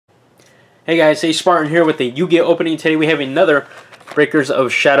Hey guys, Hey Spartan here with the Yu-Gi-Oh opening. Today we have another Breakers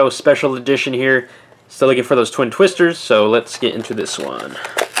of Shadow special edition here. Still looking for those twin twisters, so let's get into this one.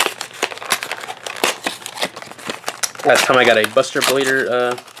 Last time I got a Buster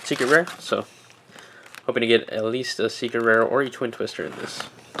Blader secret rare, so hoping to get at least a secret rare or a twin twister in this.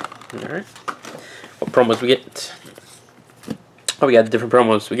 Alright. What promos we get? Oh, we got different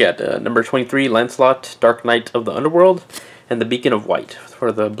promos. We got number 23, Lancelot, Dark Knight of the Underworld, and the Beacon of White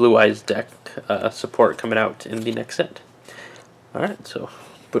for the Blue Eyes deck support coming out in the next set. Alright, so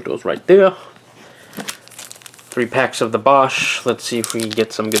put those right there. 3 packs of the Bosch. Let's see if we can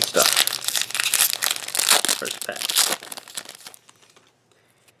get some good stuff. First pack.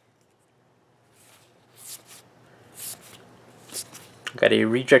 Got a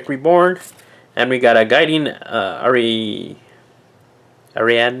Reject Reborn, and we got a Guiding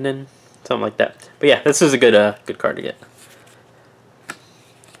Ariadne, something like that. But yeah, this is a good good card to get.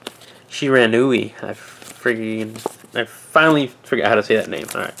 Shiranui. I finally forgot how to say that name.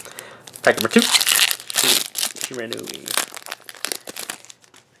 Alright. Pack number 2. Shiranui.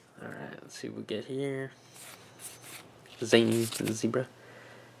 Alright, let's see what we get here. Zany Zebra.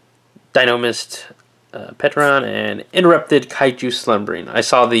 Dinomist Petron and Interrupted Kaiju Slumbering. I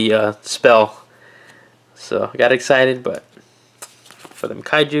saw the spell, so I got excited, but for them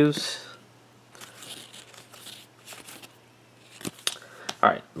kaijus.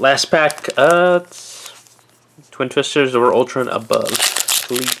 Alright, last pack. Twin Twisters or Ultra and above,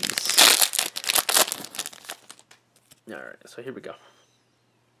 please. Alright, so here we go.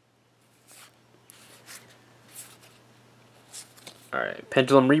 Alright,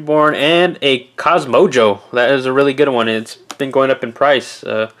 Pendulum Reborn and a Cosmojo. That is a really good one. It's been going up in price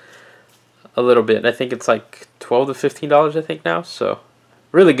a little bit. I think it's like $12 to $15, I think, now. So,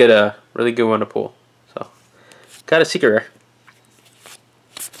 really good one to pull. So, got a secret rare.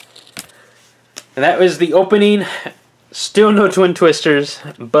 And that was the opening. Still no twin twisters,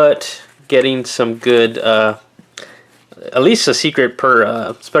 but getting some good, at least a secret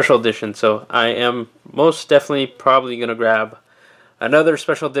per special edition. So I am most definitely probably going to grab another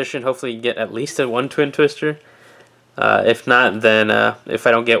special edition. Hopefully get at least one twin twister. If not, then if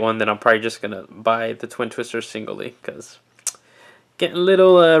I don't get one, then I'm probably just going to buy the twin twisters singly, because getting a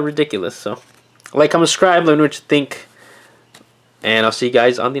little ridiculous. So like, comment, subscribe, let me know what you think, and I'll see you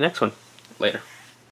guys on the next one. Later.